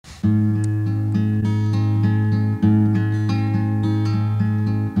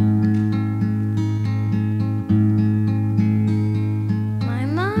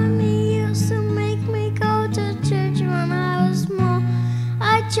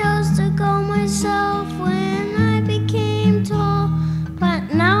chose to go myself when I became tall.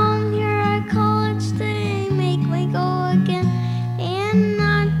 But now I'm here at college, they make me go again. And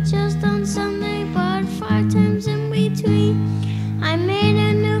not just on Sunday, but 5 times in between. I made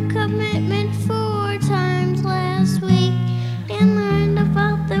a new commitment 4 times last week, and learned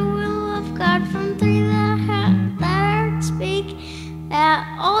about the will of God from 3 that heard speak. At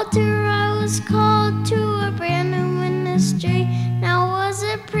altar I was called to a brand new ministry. Now was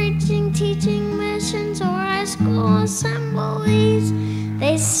it preaching, teaching, missions, or high school assemblies?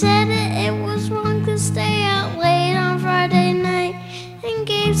 They said it was wrong to stay out late on Friday night, and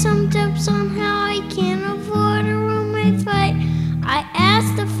gave some tips on how I can avoid a roommate fight. I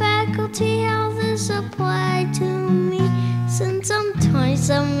asked the faculty how this applied to me, since I'm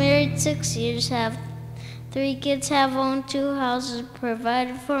 27, married 6 years, have 3 kids, have owned 2 houses,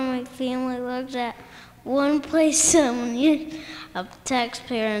 provided for my family, lived at one place 7 years, a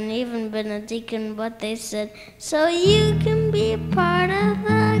taxpayer, and even been a deacon. But they said, so you can be a part of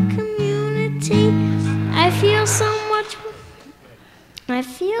the community. I feel so much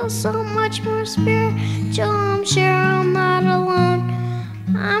more spiritual. I'm sure I'm not alone.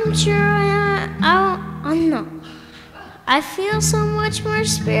 I'm sure I feel so much more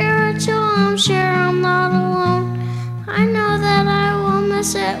spiritual. I'm sure I'm not alone. I know that I will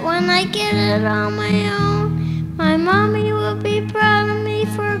miss it when I get it on my own. My mommy will be proud of me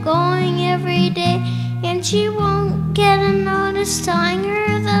for going every day, and she won't get a notice telling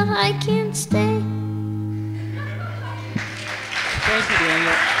her that I can't stay. Thank you,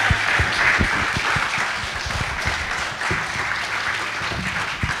 Daniel.